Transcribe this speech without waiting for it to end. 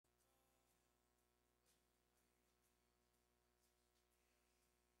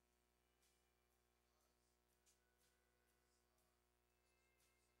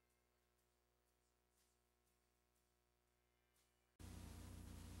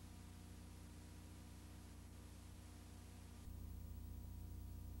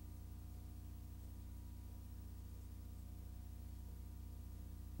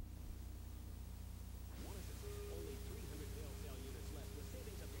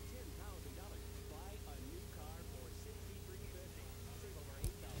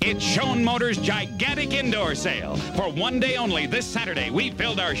It's Schoon Motors' gigantic indoor sale. For one day only this Saturday, we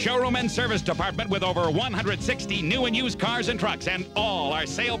filled our showroom and service department with over 160 new and used cars and trucks, and all are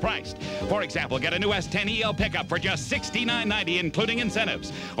sale priced. For example, get a new S10 EL pickup for just $69.90, including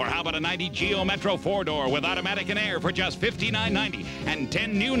incentives. Or how about a 90 Geo Metro 4-door with automatic and air for just $59.90, and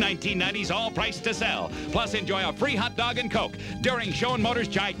 10 new 1990s all priced to sell. Plus, enjoy a free hot dog and Coke during Schoon Motors'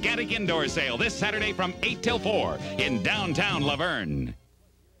 gigantic indoor sale this Saturday from 8 till 4 in downtown Luverne.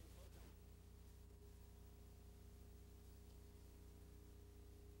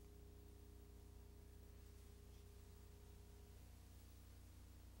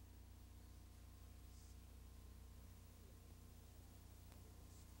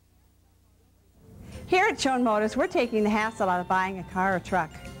 Here at Schoon Motors, we're taking the hassle out of buying a car or truck.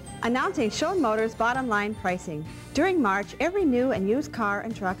 Announcing Schoon Motors' bottom line pricing. During March, every new and used car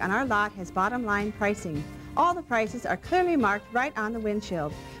and truck on our lot has bottom line pricing. All the prices are clearly marked right on the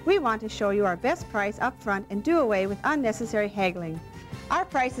windshield. We want to show you our best price up front and do away with unnecessary haggling. Our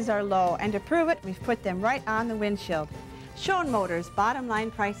prices are low, and to prove it, we've put them right on the windshield. Schoon Motors' bottom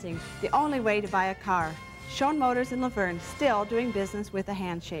line pricing, the only way to buy a car. Schoon Motors in Luverne, still doing business with a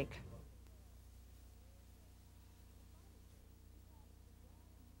handshake.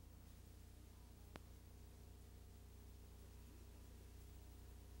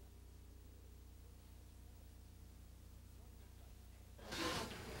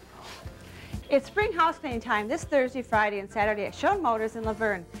 It's spring house cleaning time this Thursday, Friday, and Saturday at Schoon Motors in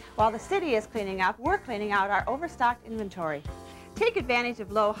Luverne. While the city is cleaning up, we're cleaning out our overstocked inventory. Take advantage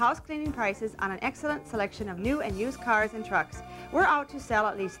of low house cleaning prices on an excellent selection of new and used cars and trucks. We're out to sell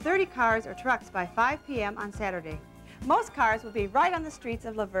at least 30 cars or trucks by 5 p.m. on Saturday. Most cars will be right on the streets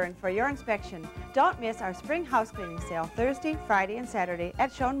of Luverne for your inspection. Don't miss our spring house cleaning sale Thursday, Friday, and Saturday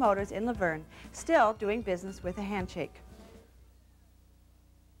at Schoon Motors in Luverne, still doing business with a handshake.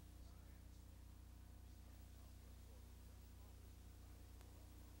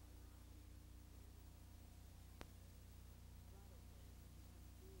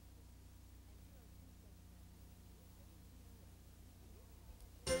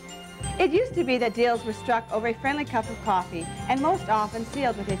 It used to be that deals were struck over a friendly cup of coffee, and most often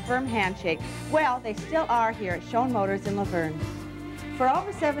sealed with a firm handshake. Well, they still are here at Schoon Motors in Luverne. For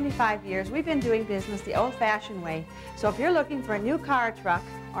over 75 years, we've been doing business the old-fashioned way. So if you're looking for a new car or truck,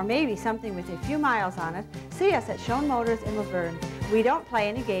 or maybe something with a few miles on it, see us at Schoon Motors in Luverne. We don't play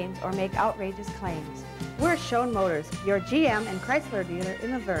any games or make outrageous claims. We're Schoon Motors, your GM and Chrysler dealer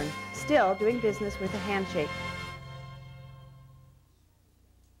in Luverne, still doing business with a handshake.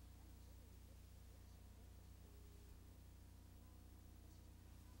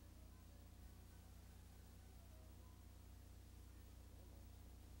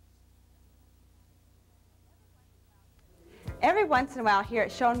 Every once in a while here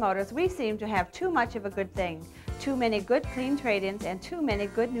at Schoon Motors, we seem to have too much of a good thing. Too many good clean trade-ins and too many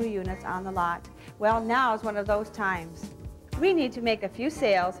good new units on the lot. Well, now is one of those times. We need to make a few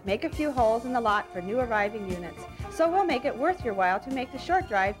sales, make a few holes in the lot for new arriving units. So we'll make it worth your while to make the short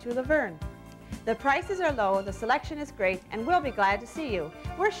drive to Luverne. The prices are low, the selection is great, and we'll be glad to see you.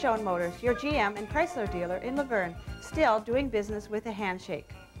 We're Schoon Motors, your GM and Chrysler dealer in Luverne, still doing business with a handshake.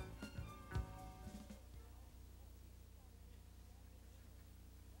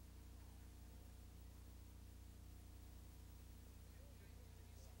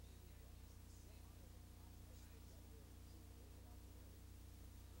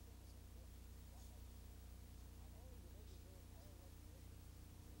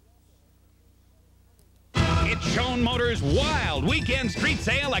 It's Schoon Motors' Wild Weekend Street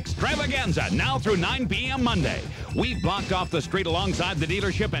Sale Extravaganza, now through 9 p.m. Monday. We've blocked off the street alongside the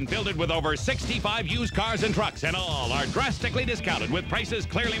dealership and filled it with over 65 used cars and trucks, and all are drastically discounted with prices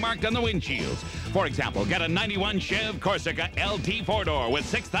clearly marked on the windshields. For example, get a 91 Chev Corsica LT 4-door with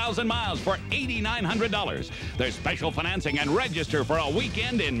 6,000 miles for $8,900. There's special financing and register for a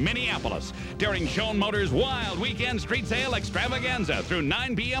weekend in Minneapolis during Schoon Motors' Wild Weekend Street Sale Extravaganza through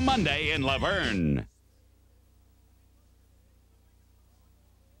 9 p.m. Monday in Luverne.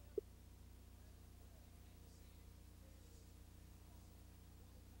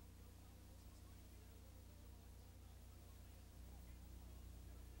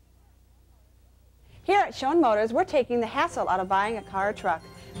 Here at Schoon Motors, we're taking the hassle out of buying a car or truck.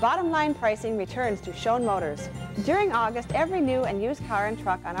 Bottom line pricing returns to Schoon Motors. During August, every new and used car and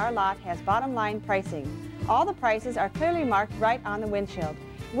truck on our lot has bottom line pricing. All the prices are clearly marked right on the windshield.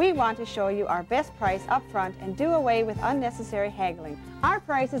 We want to show you our best price up front and do away with unnecessary haggling. Our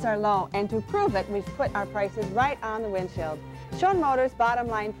prices are low, and to prove it, we've put our prices right on the windshield. Schoon Motors' bottom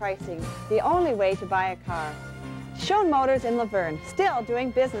line pricing, the only way to buy a car. Schoon Motors in Luverne, still doing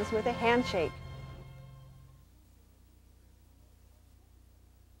business with a handshake.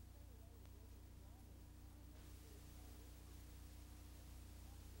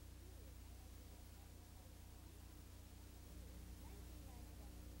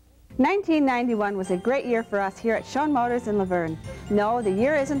 "1991 was a great year for us here at Schoon Motors in Luverne. No, the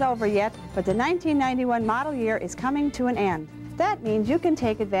year isn't over yet, but the 1991 model year is coming to an end. That means you can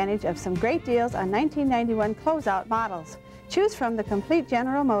take advantage of some great deals on 1991 closeout models. Choose from the complete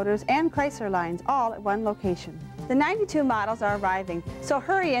General Motors and Chrysler lines, all at one location. The 92 models are arriving, so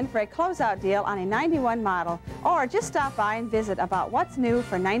hurry in for a closeout deal on a 91 model, or just stop by and visit about what's new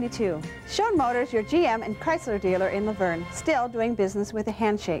for 92. Schoon Motors, your GM and Chrysler dealer in Luverne, still doing business with a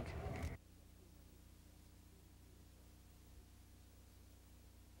handshake.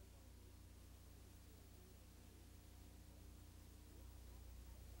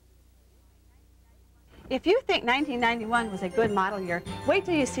 If you think 1991 was a good model year, wait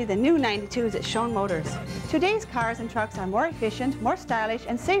till you see the new 92s at Schoon Motors. Today's cars and trucks are more efficient, more stylish,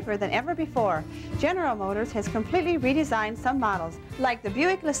 and safer than ever before. General Motors has completely redesigned some models, like the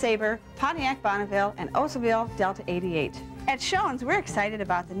Buick LeSabre, Pontiac Bonneville, and Oldsmobile Delta 88. At Schoen's, we're excited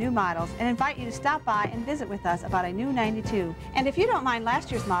about the new models and invite you to stop by and visit with us about a new 92. And if you don't mind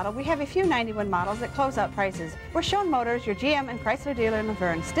last year's model, we have a few 91 models at closeout prices. We're Schoon Motors, your GM and Chrysler dealer in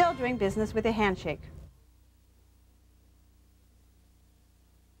Luverne, still doing business with a handshake.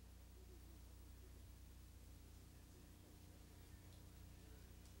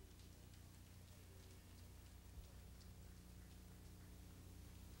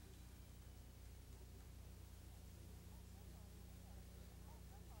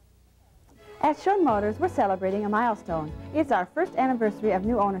 At Schoon Motors, we're celebrating a milestone. It's our first anniversary of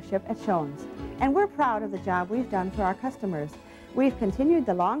new ownership at Schoen's, and we're proud of the job we've done for our customers. We've continued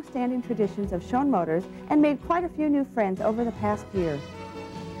the long-standing traditions of Schoon Motors and made quite a few new friends over the past year.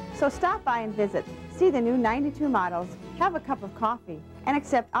 So stop by and visit, see the new 92 models, have a cup of coffee, and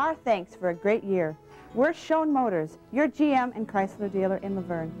accept our thanks for a great year. We're Schoon Motors, your GM and Chrysler dealer in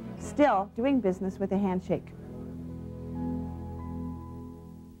Luverne, still doing business with a handshake.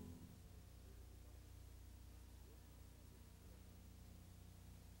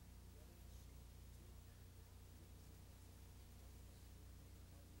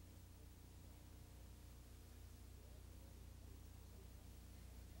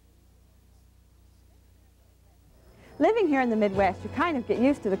 Living here in the Midwest, you kind of get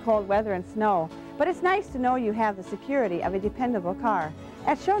used to the cold weather and snow, but it's nice to know you have the security of a dependable car.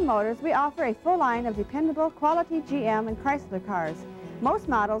 At Schoon Motors, we offer a full line of dependable, quality GM and Chrysler cars. Most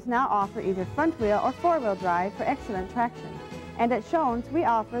models now offer either front-wheel or four-wheel drive for excellent traction. And at Schoen's, we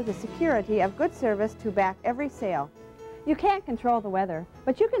offer the security of good service to back every sale. You can't control the weather,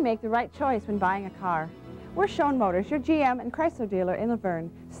 but you can make the right choice when buying a car. We're Schoen Motors, your GM and Chrysler dealer in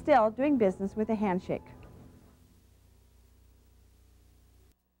Luverne, still doing business with a handshake.